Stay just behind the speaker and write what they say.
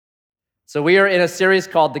So we are in a series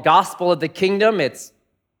called The Gospel of the Kingdom. It's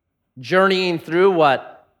journeying through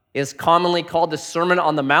what is commonly called the Sermon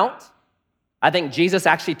on the Mount. I think Jesus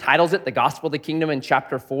actually titles it The Gospel of the Kingdom in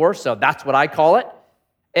chapter 4, so that's what I call it.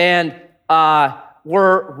 And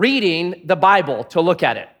we're reading the Bible to look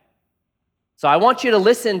at it. So I want you to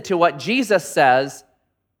listen to what Jesus says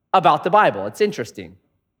about the Bible. It's interesting.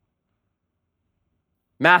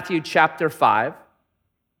 Matthew chapter 5,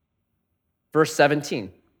 verse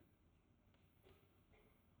 17.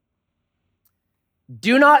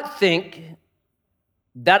 Do not think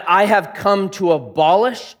that I have come to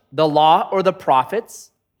abolish the law or the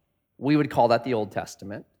prophets. We would call that the Old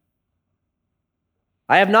Testament.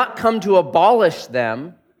 I have not come to abolish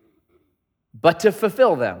them, but to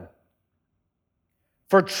fulfill them.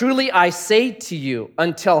 For truly I say to you,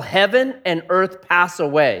 until heaven and earth pass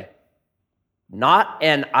away, not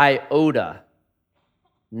an iota,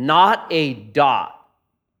 not a dot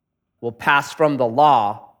will pass from the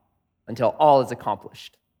law until all is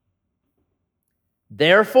accomplished.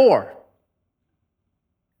 Therefore,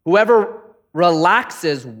 whoever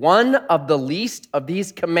relaxes one of the least of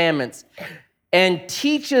these commandments and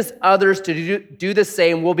teaches others to do the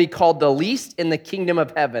same will be called the least in the kingdom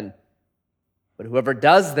of heaven. But whoever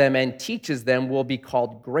does them and teaches them will be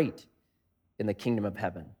called great in the kingdom of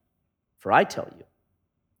heaven. For I tell you,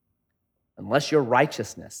 unless your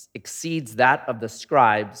righteousness exceeds that of the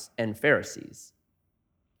scribes and Pharisees,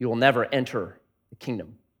 you will never enter the kingdom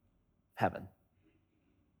of heaven.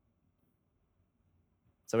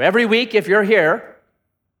 So every week, if you're here,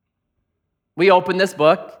 we open this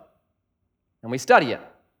book and we study it.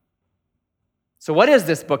 So what is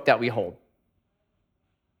this book that we hold?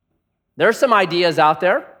 There are some ideas out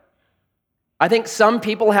there. I think some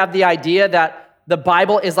people have the idea that the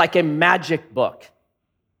Bible is like a magic book.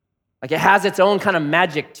 Like it has its own kind of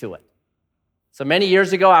magic to it. So many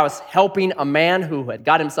years ago, I was helping a man who had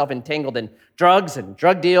got himself entangled in drugs and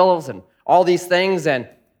drug deals and all these things, and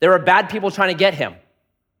there were bad people trying to get him.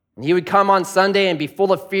 And he would come on Sunday and be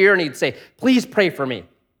full of fear, and he'd say, please pray for me.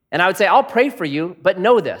 And I would say, I'll pray for you, but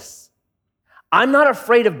know this. I'm not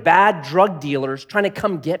afraid of bad drug dealers trying to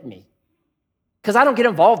come get me because I don't get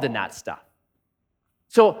involved in that stuff.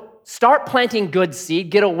 So start planting good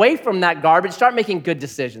seed, get away from that garbage, start making good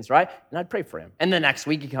decisions, right? And I'd pray for him. And the next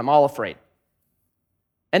week, he'd come all afraid.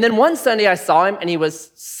 And then one Sunday, I saw him, and he was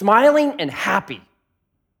smiling and happy.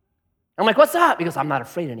 I'm like, what's up? He goes, I'm not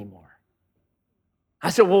afraid anymore.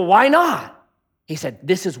 I said, well, why not? He said,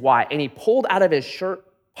 this is why. And he pulled out of his shirt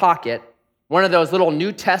pocket one of those little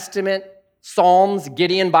New Testament Psalms,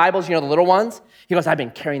 Gideon Bibles, you know, the little ones. He goes, I've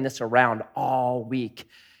been carrying this around all week,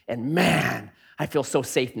 and man, I feel so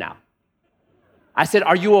safe now. I said,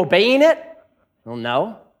 are you obeying it? Well,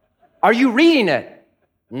 no. Are you reading it?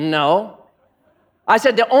 No. I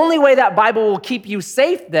said, the only way that Bible will keep you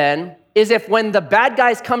safe then is if when the bad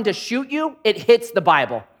guys come to shoot you, it hits the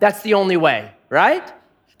Bible. That's the only way, right?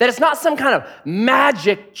 That it's not some kind of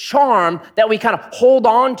magic charm that we kind of hold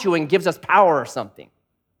on to and gives us power or something.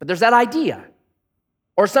 But there's that idea.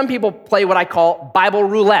 Or some people play what I call Bible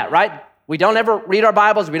roulette, right? We don't ever read our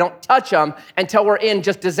Bibles, we don't touch them until we're in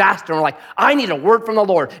just disaster. And we're like, I need a word from the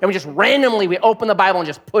Lord. And we just randomly, we open the Bible and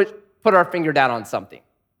just put our finger down on something.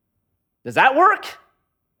 Does that work?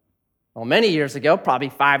 Well, many years ago, probably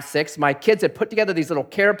 5, 6, my kids had put together these little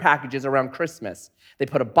care packages around Christmas. They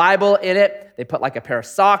put a Bible in it, they put like a pair of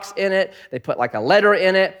socks in it, they put like a letter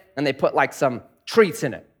in it, and they put like some treats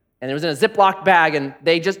in it. And it was in a Ziploc bag, and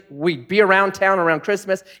we'd be around town around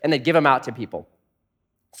Christmas, and they'd give them out to people.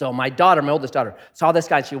 So my oldest daughter, saw this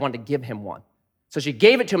guy, and she wanted to give him one. So she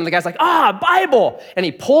gave it to him, and the guy's like, Bible. And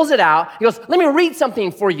he pulls it out. He goes, let me read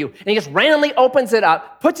something for you. And he just randomly opens it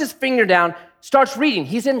up, puts his finger down, starts reading.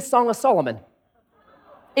 He's in Song of Solomon.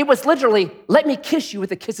 It was literally, let me kiss you with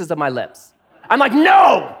the kisses of my lips. I'm like,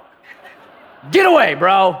 no! Get away,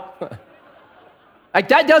 bro. Like,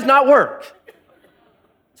 that does not work.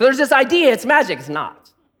 So there's this idea, it's magic. It's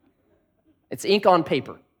not. It's ink on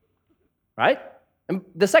paper, right? And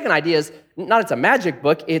the second idea is not it's a magic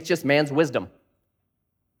book, it's just man's wisdom.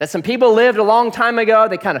 That some people lived a long time ago,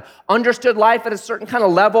 they kind of understood life at a certain kind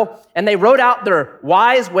of level, and they wrote out their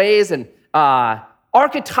wise ways and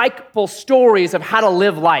archetypal stories of how to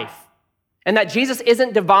live life. And that Jesus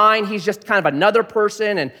isn't divine, he's just kind of another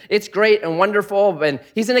person, and it's great and wonderful, and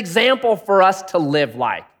he's an example for us to live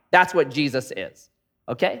like. That's what Jesus is,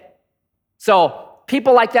 okay? So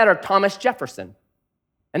people like that are Thomas Jefferson.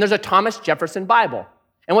 And there's a Thomas Jefferson Bible.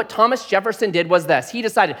 And what Thomas Jefferson did was this. He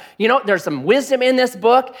decided, there's some wisdom in this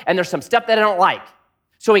book, and there's some stuff that I don't like.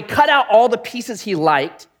 So he cut out all the pieces he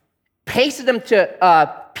liked, pasted them to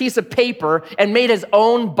a piece of paper, and made his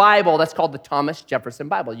own Bible that's called the Thomas Jefferson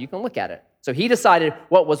Bible. You can look at it. So he decided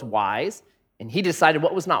what was wise, and he decided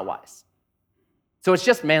what was not wise. So it's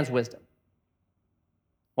just man's wisdom.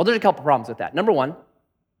 Well, there's a couple problems with that. Number one,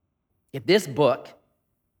 if this book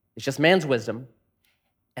is just man's wisdom,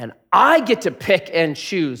 and I get to pick and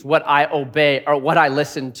choose what I obey or what I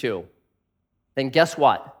listen to, then guess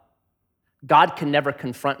what? God can never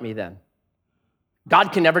confront me then.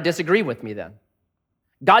 God can never disagree with me then.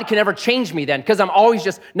 God can never change me then, because I'm always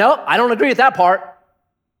just, no, I don't agree with that part.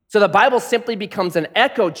 So the Bible simply becomes an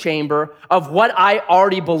echo chamber of what I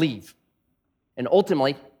already believe. And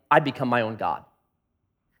ultimately, I become my own God.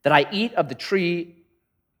 That I eat of the tree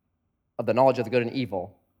of the knowledge of the good and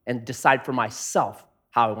evil and decide for myself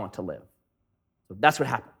how I want to live. So that's what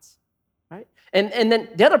happens, right? And then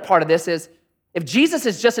the other part of this is, if Jesus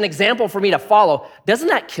is just an example for me to follow, doesn't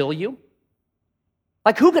that kill you?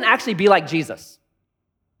 Like, who can actually be like Jesus?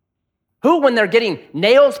 Who, when they're getting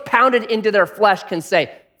nails pounded into their flesh, can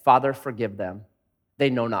say, Father, forgive them. They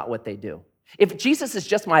know not what they do. If Jesus is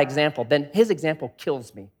just my example, then his example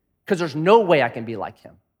kills me, because there's no way I can be like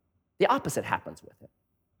him. The opposite happens with it,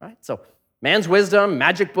 right? So man's wisdom,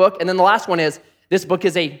 magic book, and then the last one is, this book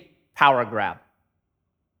is a power grab.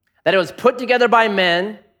 That it was put together by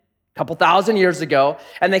men a couple thousand years ago,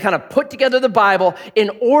 and they kind of put together the Bible in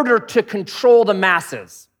order to control the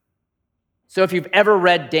masses. So if you've ever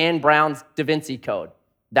read Dan Brown's Da Vinci Code,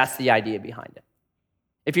 that's the idea behind it.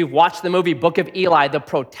 If you've watched the movie Book of Eli, the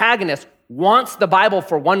protagonist wants the Bible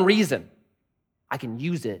for one reason: I can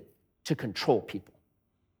use it to control people.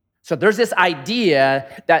 So there's this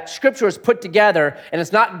idea that Scripture is put together, and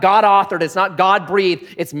it's not God-authored, it's not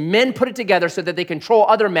God-breathed, it's men put it together so that they control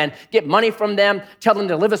other men, get money from them, tell them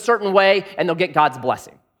to live a certain way, and they'll get God's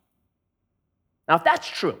blessing. Now, if that's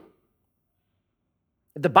true,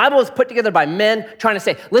 if the Bible is put together by men trying to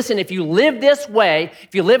say, listen, if you live this way,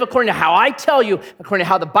 if you live according to how I tell you, according to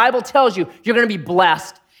how the Bible tells you, you're going to be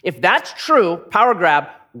blessed. If that's true, power grab,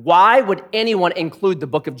 why would anyone include the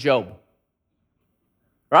book of Job?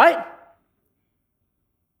 Right?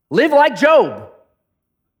 Live like Job.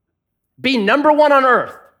 Be number one on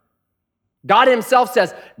earth. God himself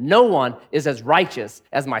says, no one is as righteous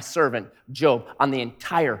as my servant Job on the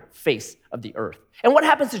entire face of the earth. And what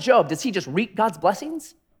happens to Job? Does he just reap God's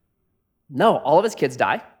blessings? No, all of his kids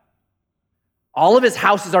die. All of his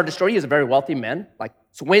houses are destroyed. He was a very wealthy man. Like,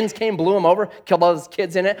 winds came, blew him over, killed all his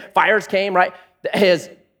kids in it. Fires came, right? His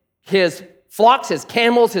flocks, his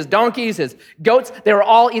camels, his donkeys, his goats, they were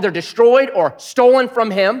all either destroyed or stolen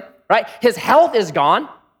from him, right? His health is gone.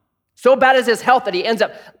 So bad is his health that he ends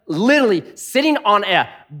up literally sitting on a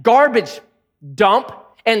garbage dump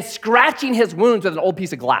and scratching his wounds with an old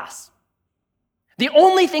piece of glass. The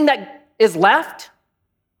only thing that is left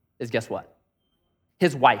is, guess what?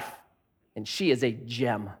 His wife. And she is a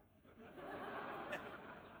gem.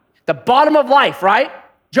 The bottom of life, right?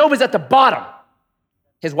 Job is at the bottom.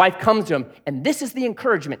 His wife comes to him, and this is the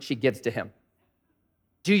encouragement she gives to him.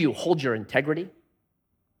 Do you hold your integrity?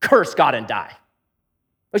 Curse God and die.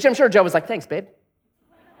 Which I'm sure Job was like, thanks, babe.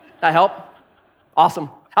 That help?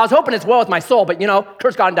 Awesome. I was hoping it's well with my soul, but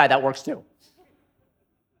curse God and die, that works too.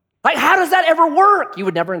 Like, how does that ever work? You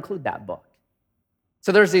would never include that book.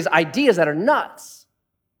 So there's these ideas that are nuts.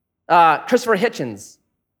 Christopher Hitchens,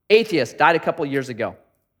 atheist, died a couple years ago.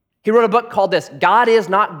 He wrote a book called this, God is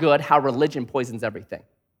Not Good, How Religion Poisons Everything.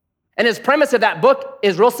 And his premise of that book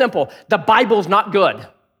is real simple. The Bible's not good.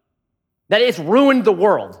 That it's ruined the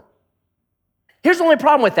world. Here's the only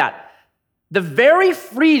problem with that. The very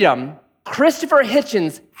freedom Christopher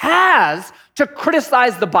Hitchens has to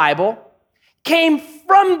criticize the Bible came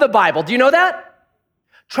from the Bible. Do you know that?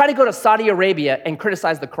 Try to go to Saudi Arabia and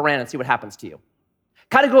criticize the Quran and see what happens to you.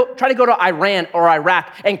 Try to go to Iran or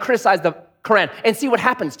Iraq and criticize the Quran and see what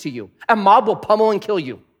happens to you. A mob will pummel and kill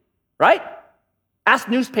you, right? Ask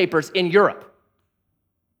newspapers in Europe.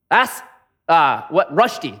 Ask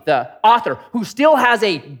Rushdie, the author, who still has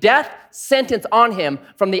a death sentence on him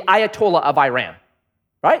from the Ayatollah of Iran,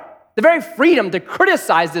 right? The very freedom to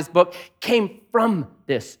criticize this book came from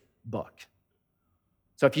this book.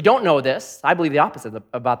 So if you don't know this, I believe the opposite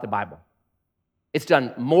about the Bible. It's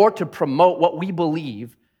done more to promote what we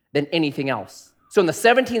believe than anything else. So in the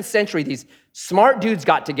 17th century, these smart dudes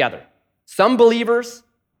got together. Some believers,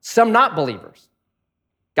 some not believers.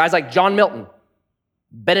 Guys like John Milton,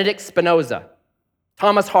 Benedict Spinoza,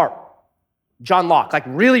 Thomas Hart, John Locke, like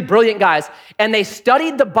really brilliant guys. And they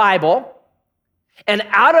studied the Bible, and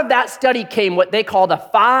out of that study came what they call the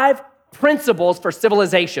 5 principles for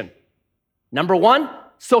civilization. Number 1,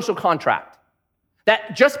 social contract.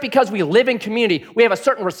 That just because we live in community, we have a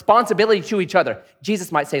certain responsibility to each other.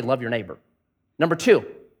 Jesus might say, love your neighbor. Number 2,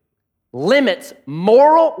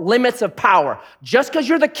 moral limits of power. Just because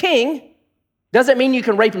you're the king doesn't mean you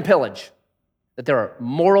can rape and pillage. That there are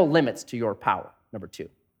moral limits to your power, number 2.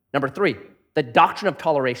 Number 3, the doctrine of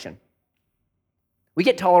toleration. We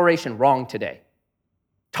get toleration wrong today.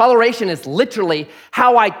 Toleration is literally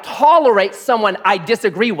how I tolerate someone I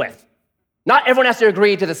disagree with. Not everyone has to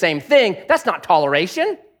agree to the same thing. That's not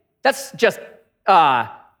toleration. That's just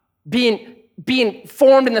being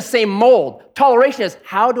formed in the same mold. Toleration is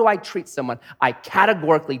how do I treat someone I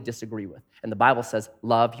categorically disagree with? And the Bible says,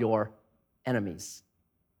 love your enemies.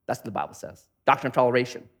 That's what the Bible says. Doctrine of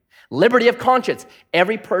toleration. Liberty of conscience.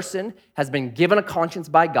 Every person has been given a conscience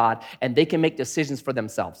by God, and they can make decisions for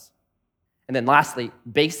themselves. And then lastly,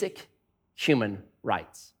 basic human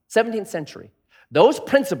rights. 17th century. Those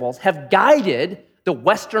principles have guided the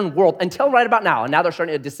Western world until right about now, and now they're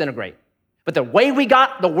starting to disintegrate. But the way we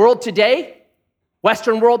got the world today,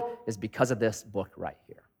 Western world, is because of this book right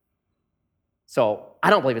here. So I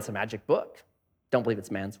don't believe it's a magic book. Don't believe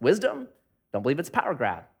it's man's wisdom. Don't believe it's power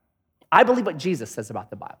grab. I believe what Jesus says about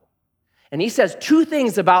the Bible. And he says 2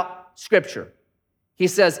 things about Scripture. He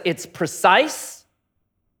says it's precise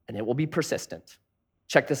and it will be persistent.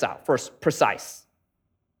 Check this out. First, precise.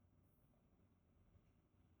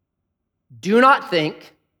 Do not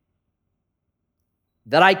think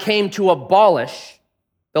that I came to abolish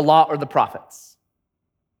the law or the prophets,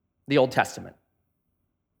 the Old Testament.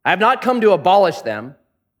 I have not come to abolish them,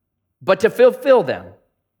 but to fulfill them.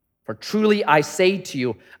 For truly I say to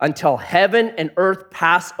you, until heaven and earth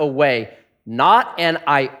pass away, not an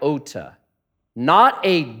iota, not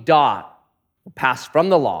a dot will pass from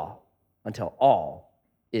the law until all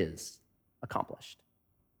is accomplished.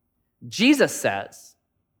 Jesus says,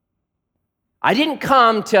 I didn't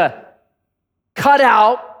come to cut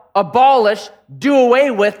out, abolish, do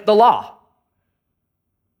away with the law.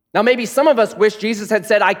 Now, maybe some of us wish Jesus had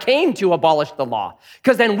said, I came to abolish the law,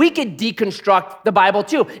 because then we could deconstruct the Bible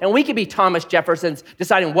too, and we could be Thomas Jefferson's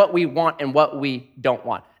deciding what we want and what we don't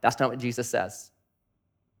want. That's not what Jesus says.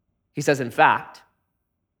 He says, in fact,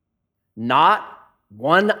 not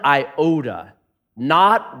one iota,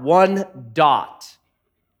 not one dot.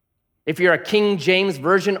 If you're a King James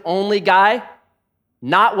Version only guy,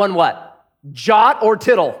 not one what? Jot or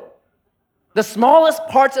tittle. The smallest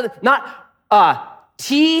parts of not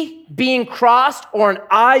T being crossed or an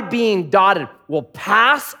I being dotted will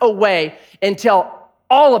pass away until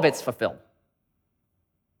all of it's fulfilled.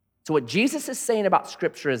 So what Jesus is saying about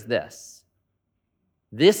Scripture is this.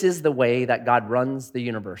 This is the way that God runs the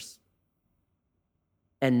universe.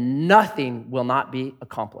 And nothing will not be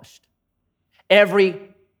accomplished. Every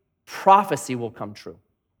prophecy will come true.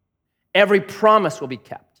 Every promise will be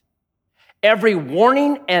kept. Every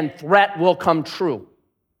warning and threat will come true.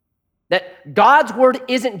 That God's word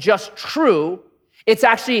isn't just true, it's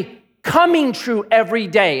actually coming true every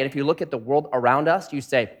day. And if you look at the world around us, you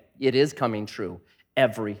say, it is coming true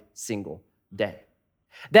every single day.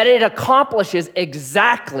 That it accomplishes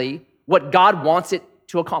exactly what God wants it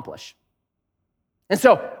to accomplish. And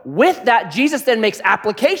so with that, Jesus then makes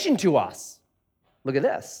application to us. Look at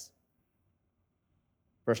this.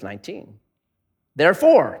 Verse 19.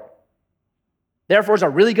 Therefore is a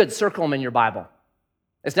really good circle them in your Bible.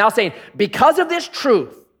 It's now saying, because of this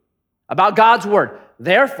truth about God's word,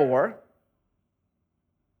 therefore,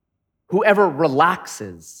 whoever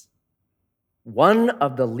relaxes one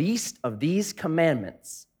of the least of these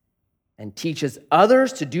commandments and teaches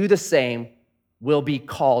others to do the same will be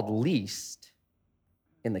called least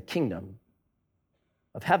in the kingdom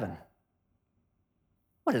of heaven.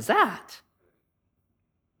 What is that?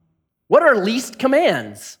 What are least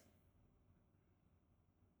commands?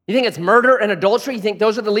 You think it's murder and adultery? You think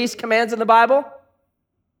those are the least commands in the Bible?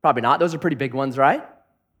 Probably not. Those are pretty big ones, right?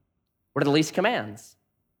 What are the least commands?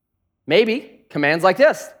 Maybe commands like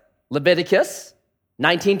this. Leviticus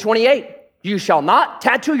 19:28. You shall not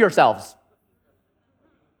tattoo yourselves.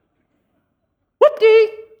 Whoop-dee.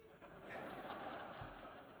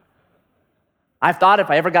 I've thought if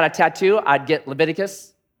I ever got a tattoo, I'd get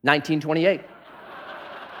Leviticus 19:28.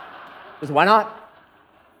 Because why not?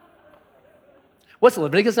 What's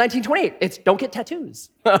Leviticus 19:28? It's don't get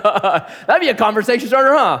tattoos. That'd be a conversation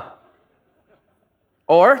starter, huh?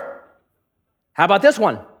 Or, how about this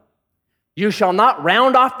one? You shall not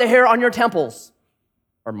round off the hair on your temples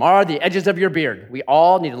or mar the edges of your beard. We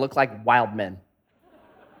all need to look like wild men.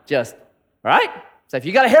 Just, all right? So if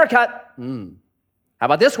you got a haircut, how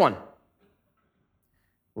about this one?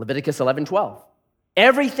 Leviticus 11:12.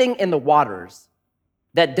 Everything in the waters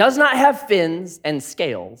that does not have fins and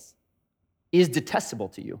scales is detestable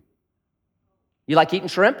to you. You like eating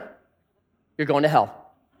shrimp? You're going to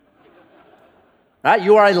hell. All right?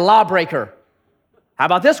 You are a lawbreaker. How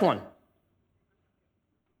about this one?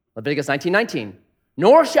 Leviticus 19:19.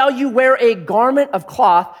 Nor shall you wear a garment of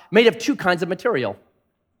cloth made of two kinds of material.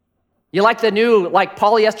 You like the new,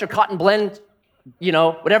 polyester cotton blend,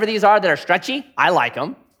 whatever these are that are stretchy? I like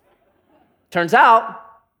them. Turns out,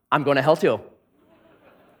 I'm going to hell too.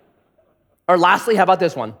 Or lastly, how about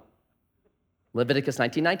this one? Leviticus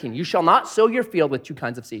 19:19. You shall not sow your field with two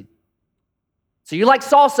kinds of seed. So you like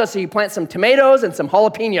salsa, so you plant some tomatoes and some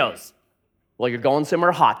jalapenos. Well, you're going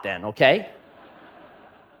somewhere hot then, okay?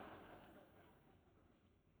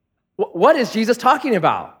 What is Jesus talking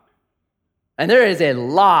about? And there is a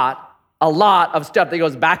lot of stuff that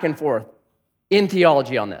goes back and forth in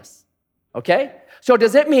theology on this, okay? So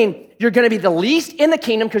does it mean you're going to be the least in the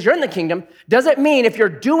kingdom because you're in the kingdom? Does it mean if you're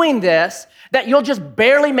doing this that you'll just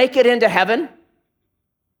barely make it into heaven?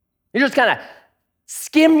 You just kind of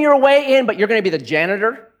skim your way in, but you're going to be the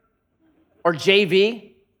janitor or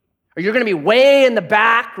JV, or you're going to be way in the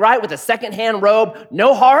back, right, with a secondhand robe,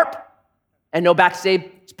 no harp, and no backstage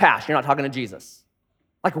pass. You're not talking to Jesus.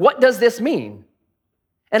 What does this mean?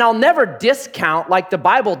 And I'll never discount, the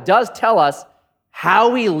Bible does tell us,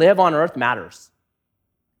 how we live on earth matters.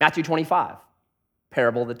 Matthew 25,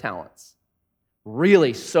 parable of the talents.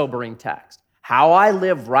 Really sobering text. How I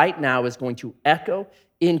live right now is going to echo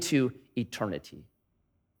into eternity.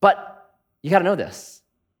 But you got to know this.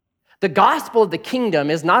 The gospel of the kingdom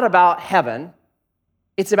is not about heaven.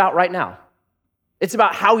 It's about right now. It's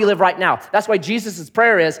about how we live right now. That's why Jesus'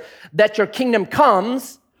 prayer is that your kingdom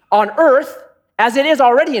comes on earth as it is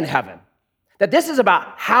already in heaven. That this is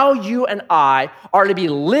about how you and I are to be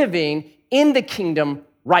living in the kingdom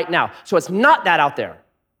right now. So it's not that out there.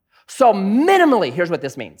 So minimally, here's what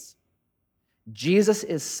this means. Jesus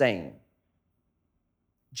is saying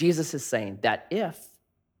that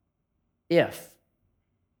if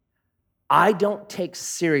I don't take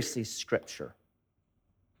seriously Scripture,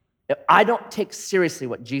 if I don't take seriously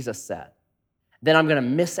what Jesus said, then I'm going to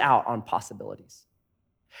miss out on possibilities.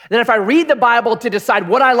 Then if I read the Bible to decide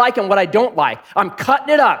what I like and what I don't like, I'm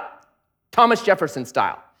cutting it up, Thomas Jefferson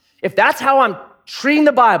style. If that's how I'm treating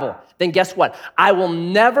the Bible, then guess what? I will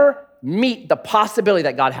never meet the possibility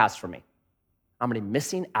that God has for me. I'm going to be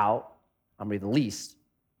missing out. I'm going to be the least.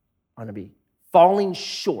 I'm going to be falling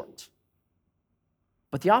short.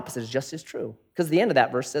 But the opposite is just as true, because the end of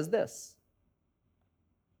that verse says this.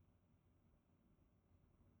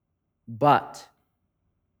 But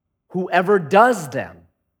whoever does them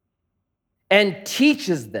and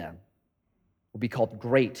teaches them will be called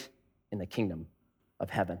great in the kingdom of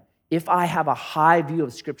heaven. If I have a high view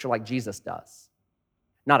of Scripture like Jesus does,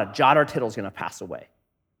 not a jot or tittle is going to pass away,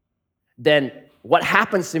 then what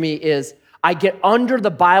happens to me is I get under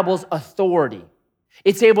the Bible's authority.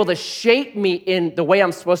 It's able to shape me in the way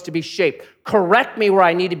I'm supposed to be shaped, correct me where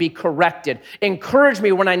I need to be corrected, encourage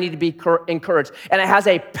me when I need to be encouraged. And it has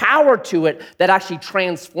a power to it that actually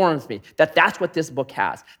transforms me. That's what this book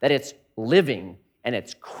has, that it's living and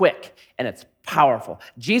it's quick and it's powerful.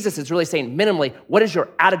 Jesus is really saying, minimally, what is your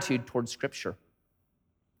attitude towards Scripture?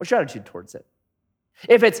 What's your attitude towards it?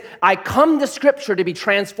 If it's, I come to Scripture to be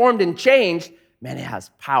transformed and changed, man, it has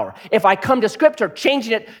power. If I come to Scripture,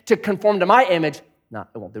 changing it to conform to my image, no,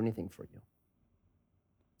 it won't do anything for you.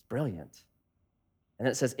 It's brilliant. And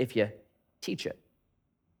then it says, if you teach it.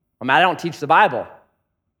 Well, Matt, I don't teach the Bible.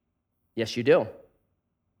 Yes, you do.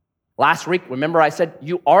 Last week, remember I said,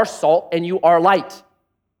 you are salt and you are light.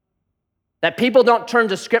 That people don't turn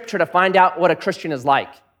to Scripture to find out what a Christian is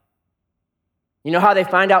like. You know how they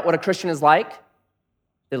find out what a Christian is like?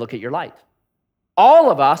 They look at your light. All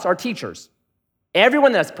of us are teachers.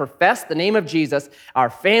 Everyone that's professed the name of Jesus, our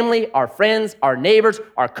family, our friends, our neighbors,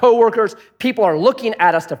 our coworkers, people are looking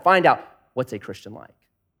at us to find out what's a Christian like.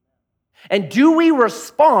 And do we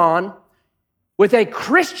respond with a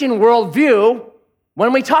Christian worldview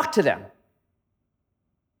when we talk to them?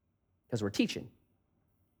 Because we're teaching.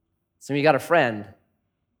 So you got a friend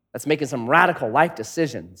that's making some radical life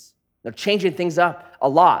decisions. They're changing things up a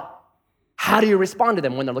lot. How do you respond to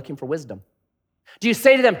them when they're looking for wisdom? Do you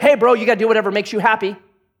say to them, hey, bro, you got to do whatever makes you happy?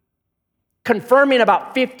 Confirming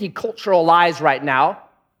about 50 cultural lies right now,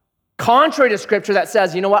 contrary to Scripture that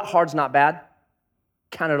says, you know what, hard's not bad.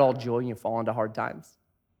 Count it all joy when you fall into hard times.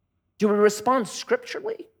 Do we respond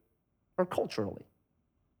scripturally or culturally?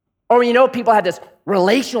 Or, people have this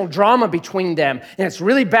relational drama between them, and it's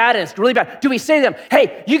really bad, and it's really bad. Do we say to them,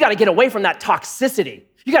 hey, you got to get away from that toxicity.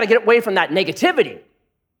 You got to get away from that negativity.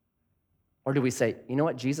 Or do we say, you know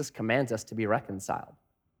what? Jesus commands us to be reconciled.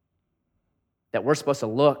 That we're supposed to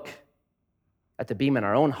look at the beam in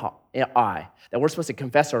our own eye, that we're supposed to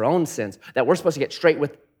confess our own sins, that we're supposed to get straight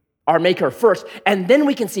with our Maker first, and then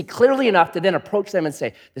we can see clearly enough to then approach them and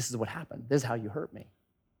say, this is what happened. This is how you hurt me.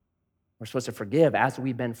 We're supposed to forgive as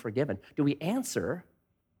we've been forgiven. Do we answer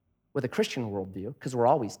with a Christian worldview? Because we're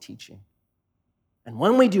always teaching. And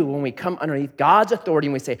when we do, when we come underneath God's authority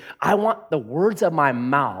and we say, I want the words of my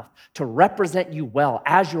mouth to represent you well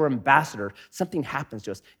as your ambassador, something happens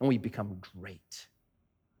to us and we become great.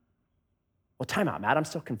 Well, time out, Matt. I'm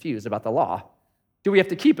still confused about the law. Do we have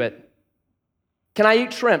to keep it? Can I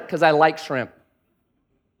eat shrimp because I like shrimp?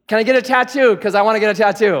 Can I get a tattoo because I want to get a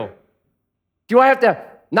tattoo? Do I have to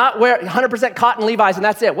not wear 100% cotton Levi's and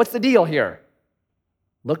that's it? What's the deal here?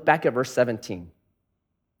 Look back at verse 17.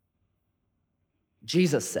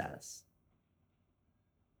 Jesus says,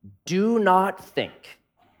 do not think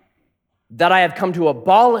that I have come to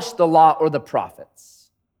abolish the law or the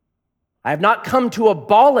prophets. I have not come to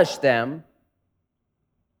abolish them,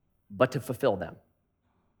 but to fulfill them.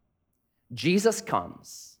 Jesus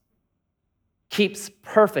comes, keeps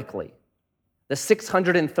perfectly the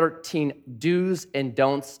 613 do's and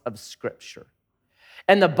don'ts of Scripture.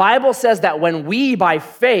 And the Bible says that when we, by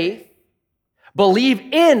faith, believe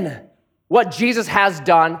in what Jesus has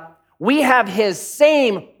done, we have his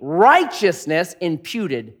same righteousness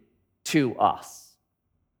imputed to us.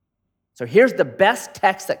 So here's the best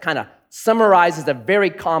text that kind of summarizes a very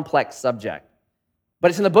complex subject. But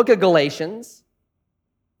it's in the book of Galatians,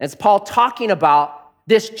 and it's Paul talking about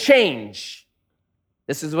this change.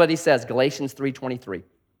 This is what he says, Galatians 3:23.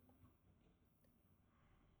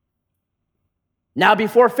 Now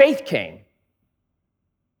before faith came,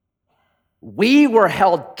 we were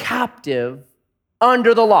held captive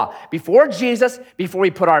under the law. Before Jesus, before we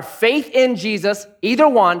put our faith in Jesus, either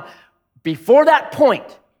one, before that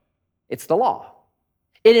point, it's the law.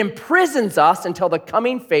 It imprisons us until the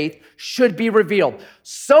coming faith should be revealed.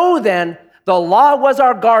 So then, the law was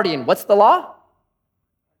our guardian. What's the law?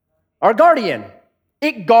 Our guardian.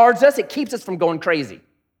 It guards us, it keeps us from going crazy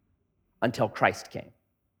until Christ came,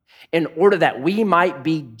 in order that we might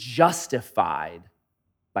be justified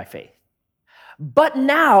by faith. But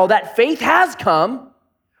now that faith has come,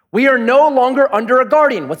 we are no longer under a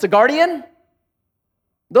guardian. What's a guardian?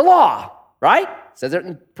 The law, right? It says it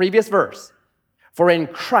in the previous verse. For in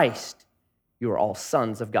Christ, you are all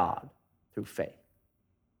sons of God through faith.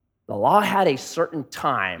 The law had a certain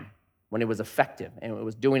time when it was effective and it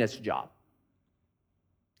was doing its job.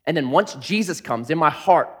 And then once Jesus comes in my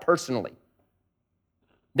heart personally,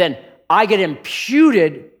 then I get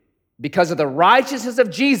imputed because of the righteousness of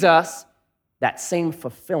Jesus, that same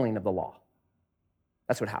fulfilling of the law.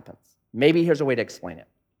 That's what happens. Maybe here's a way to explain it.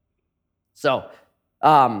 So,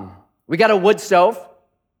 we got a wood stove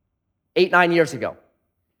 8-9 years ago.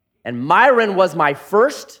 And Myron was my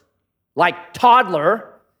first, toddler.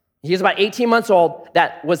 He was about 18 months old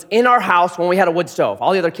that was in our house when we had a wood stove.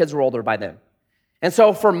 All the other kids were older by then. And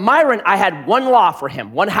so for Myron, I had one law for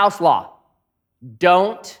him, one house law.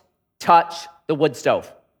 Don't touch the wood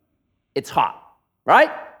stove. It's hot,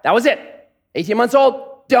 right? That was it. 18 months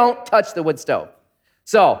old, don't touch the wood stove.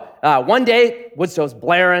 So one day, wood stove's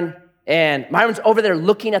blaring, and Myron's over there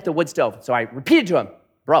looking at the wood stove. So I repeated to him,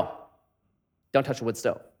 bro, don't touch the wood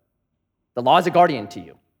stove. The law is a guardian to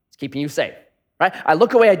you. It's keeping you safe, right? I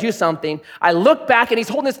look away, I do something. I look back, and he's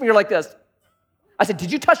holding his finger like this. I said,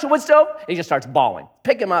 did you touch the wood stove? And he just starts bawling.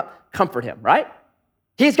 Pick him up, comfort him, right?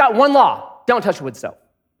 He's got one law, don't touch the wood stove.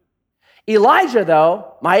 Elijah,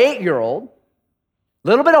 though, my 8-year-old, a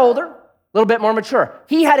little bit older, a little bit more mature,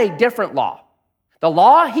 he had a different law. The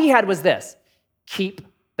law he had was this: keep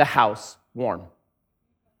the house warm.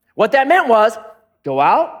 What that meant was go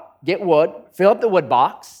out, get wood, fill up the wood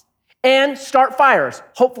box, and start fires,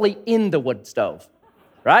 hopefully in the wood stove,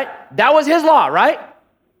 right? That was his law, right?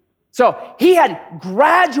 So he had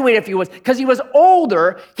graduated, if you would, because he was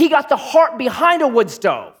older, he got the heart behind a wood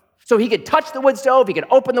stove. So he could touch the wood stove, he could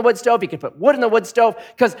open the wood stove, he could put wood in the wood stove,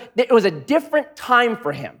 because it was a different time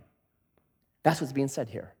for him. That's what's being said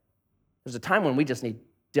here. There's a time when we just need,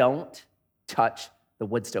 don't touch the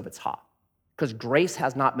wood stove, it's hot. Because grace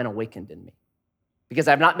has not been awakened in me. Because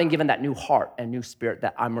I've not been given that new heart and new spirit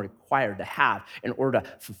that I'm required to have in order to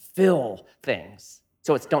fulfill things.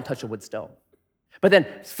 So it's don't touch a wood stove. But then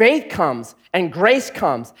faith comes and grace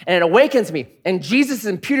comes and it awakens me and Jesus'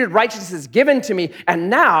 imputed righteousness is given to me.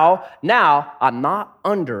 And now I'm not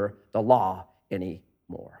under the law anymore.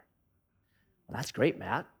 Well, that's great,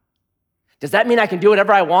 Matt. Does that mean I can do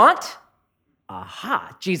whatever I want?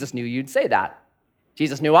 Aha, Jesus knew you'd say that.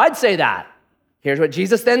 Jesus knew I'd say that. Here's what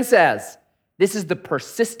Jesus then says. This is the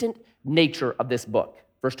persistent nature of this book.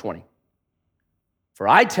 Verse 20. For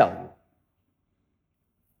I tell you,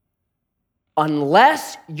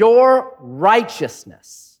 unless your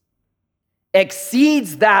righteousness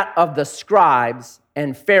exceeds that of the scribes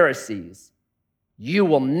and Pharisees, you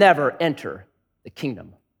will never enter the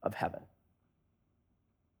kingdom of heaven.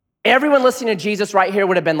 Everyone listening to Jesus right here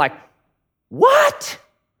would have been like, what?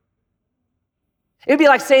 It'd be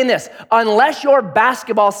like saying this: unless your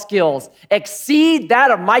basketball skills exceed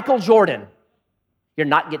that of Michael Jordan, you're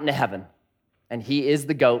not getting to heaven. And he is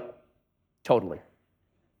the GOAT, totally.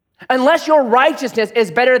 Unless your righteousness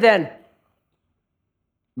is better than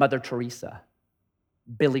Mother Teresa,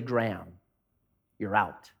 Billy Graham, you're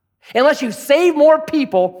out. Unless you save more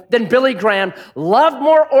people than Billy Graham, love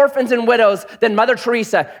more orphans and widows than Mother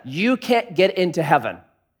Teresa, you can't get into heaven.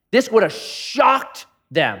 This would have shocked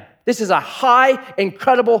them. This is a high,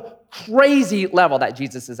 incredible, crazy level that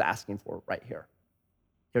Jesus is asking for right here.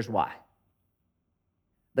 Here's why.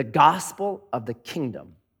 The gospel of the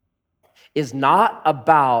kingdom is not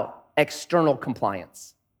about external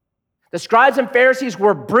compliance. The scribes and Pharisees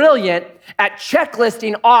were brilliant at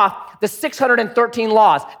checklisting off the 613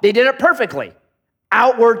 laws. They did it perfectly.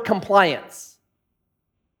 Outward compliance.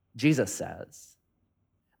 Jesus says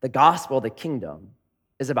the gospel of the kingdom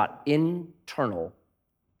is about internal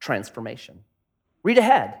transformation. Read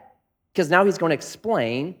ahead, because now he's going to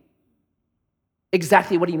explain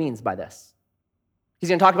exactly what he means by this. He's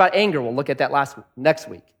going to talk about anger. We'll look at that next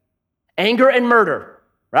week. Anger and murder,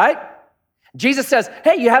 right? Jesus says,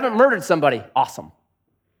 hey, you haven't murdered somebody. Awesome.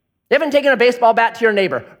 You haven't taken a baseball bat to your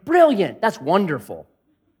neighbor. Brilliant. That's wonderful.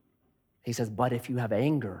 He says, but if you have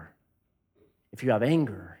anger,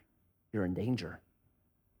 you're in danger.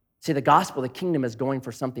 See, the gospel of the kingdom is going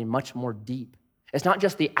for something much more deep. It's not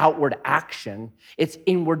just the outward action, it's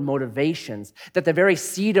inward motivations. That the very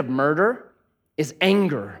seed of murder is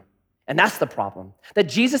anger. And that's the problem. That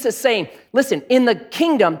Jesus is saying, listen, in the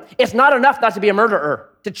kingdom, it's not enough not to be a murderer,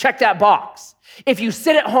 to check that box. If you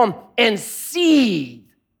sit at home and seethe,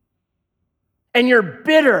 and you're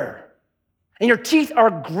bitter, and your teeth are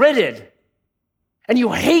gritted, and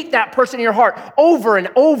you hate that person in your heart over and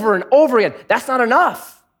over and over again, that's not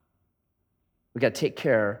enough. We got to take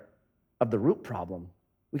care of the root problem.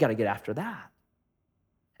 We got to get after that.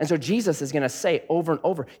 And so Jesus is going to say over and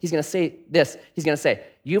over, he's going to say this. He's going to say,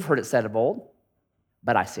 you've heard it said of old,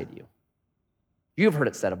 but I say to you. You've heard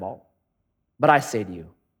it said of old, but I say to you,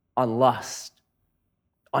 on lust,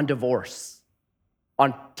 on divorce,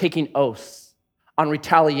 on taking oaths, on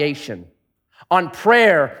retaliation, on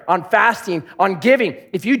prayer, on fasting, on giving.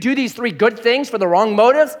 If you do these three good things for the wrong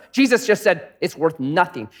motives, Jesus just said it's worth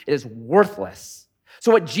nothing. It is worthless.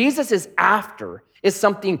 So what Jesus is after is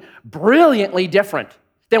something brilliantly different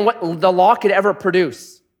than what the law could ever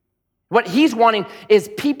produce. What he's wanting is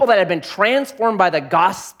people that have been transformed by the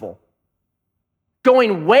gospel,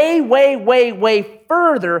 going way, way, way, way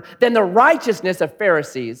further than the righteousness of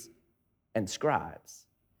Pharisees and scribes.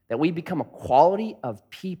 That we become a quality of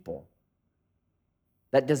people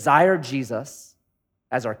that desire Jesus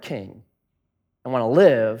as our king and want to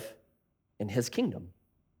live in his kingdom.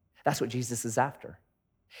 That's what Jesus is after.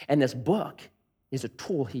 And this book is a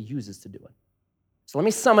tool he uses to do it. So let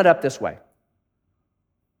me sum it up this way.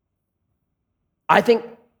 I think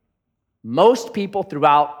most people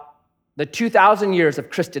throughout the 2,000 years of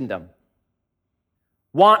Christendom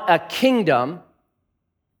want a kingdom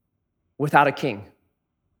without a king.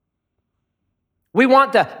 We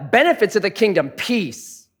want the benefits of the kingdom,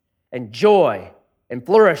 peace and joy and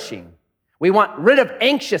flourishing. We want rid of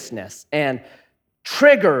anxiousness and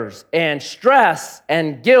triggers and stress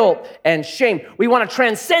and guilt and shame. We want a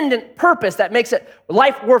transcendent purpose that makes it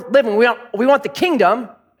life worth living. We want the kingdom,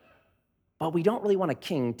 but we don't really want a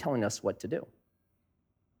king telling us what to do.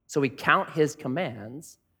 So we count his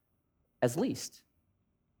commands as least.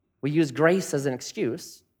 We use grace as an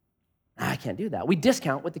excuse. I can't do that. We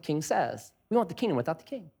discount what the king says. We want the kingdom without the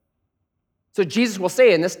king. So Jesus will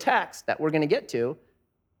say in this text that we're going to get to,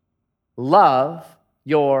 love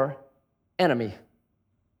your enemy.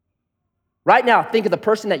 Right now, think of the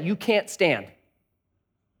person that you can't stand.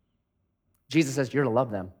 Jesus says, you're to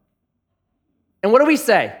love them. And what do we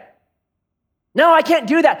say? No, I can't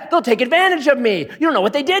do that. They'll take advantage of me. You don't know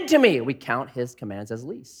what they did to me. We count his commands as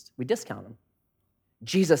least. We discount them.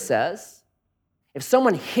 Jesus says, if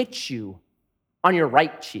someone hits you on your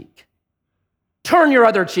right cheek, turn your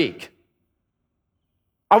other cheek.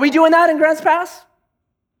 Are we doing that in Grants Pass?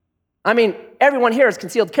 I mean, everyone here is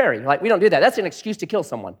concealed carry. Like, we don't do that. That's an excuse to kill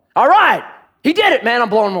someone. All right, he did it, man. I'm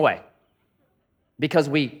blowing him away. Because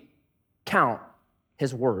we count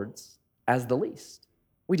his words as the least.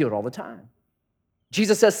 We do it all the time.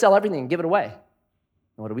 Jesus says, sell everything and give it away. And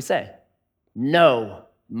what do we say? No,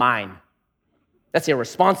 mine. That's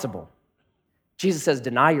irresponsible. Jesus says,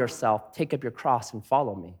 deny yourself, take up your cross, and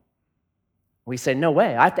follow me. We say, no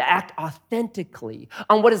way. I have to act authentically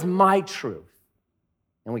on what is my truth.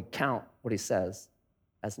 And we count what he says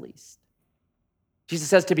as least. Jesus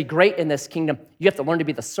says to be great in this kingdom, you have to learn to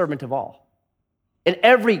be the servant of all. In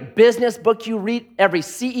every business book you read, every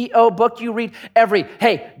CEO book you read, every,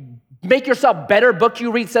 hey, make yourself better book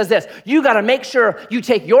you read says this: you got to make sure you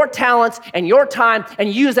take your talents and your time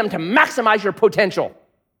and use them to maximize your potential.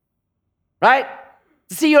 Right?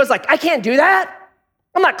 The CEO is like, I can't do that.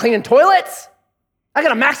 I'm not cleaning toilets. I got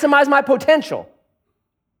to maximize my potential.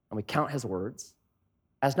 And we count his words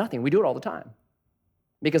as nothing. We do it all the time.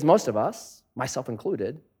 Because most of us, myself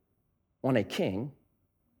included, want a king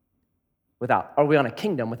without, or we want a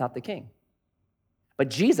kingdom without the king. But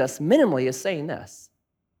Jesus minimally is saying this.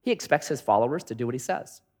 He expects his followers to do what he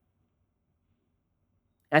says.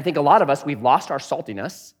 And I think a lot of us, we've lost our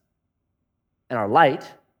saltiness and our light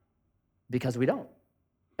because we don't.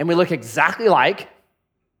 And we look exactly like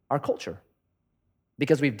our culture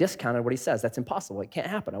because we've discounted what he says. That's impossible. It can't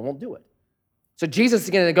happen. I won't do it. So Jesus is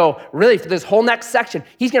going to go, really, for this whole next section,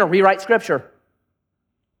 he's going to rewrite Scripture.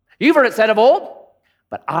 You've heard it said of old,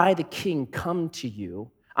 but I, the King, come to you.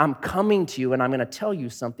 I'm coming to you, and I'm going to tell you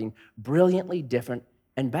something brilliantly different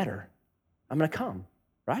and better. I'm going to come,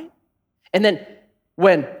 right? And then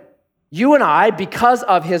when you and I, because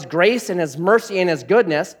of his grace and his mercy and his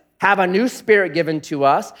goodness, have a new spirit given to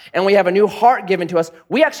us, and we have a new heart given to us,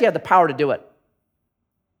 we actually have the power to do it.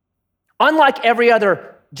 Unlike every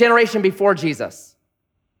other generation before Jesus,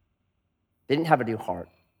 they didn't have a new heart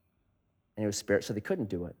and a new spirit, so they couldn't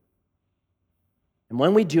do it. And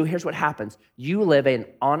when we do, here's what happens. You live an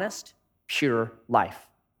honest, pure life.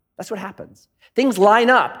 That's what happens. Things line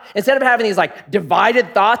up. Instead of having these like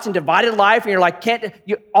divided thoughts and divided life, and you're like,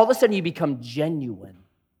 all of a sudden you become genuine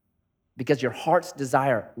because your heart's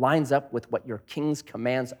desire lines up with what your king's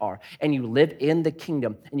commands are. And you live in the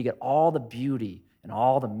kingdom, and you get all the beauty and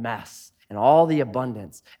all the mess and all the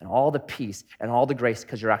abundance and all the peace and all the grace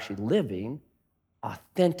because you're actually living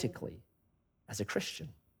authentically as a Christian.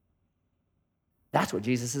 That's what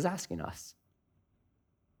Jesus is asking us.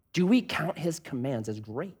 Do we count his commands as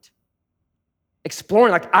great?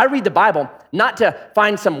 Exploring, like I read the Bible not to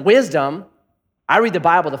find some wisdom. I read the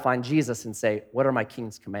Bible to find Jesus and say, what are my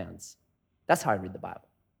king's commands? That's how I read the Bible.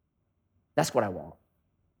 That's what I want.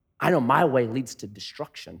 I know my way leads to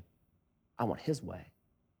destruction. I want his way.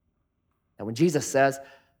 And when Jesus says,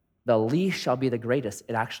 the least shall be the greatest,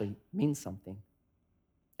 it actually means something.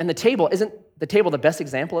 And the table, isn't the table the best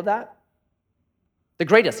example of that? The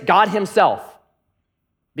greatest, God himself,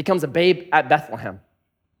 becomes a babe at Bethlehem,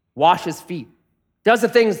 washes feet, does the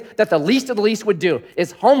things that the least of the least would do,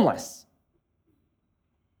 is homeless.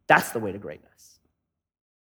 That's the way to greatness.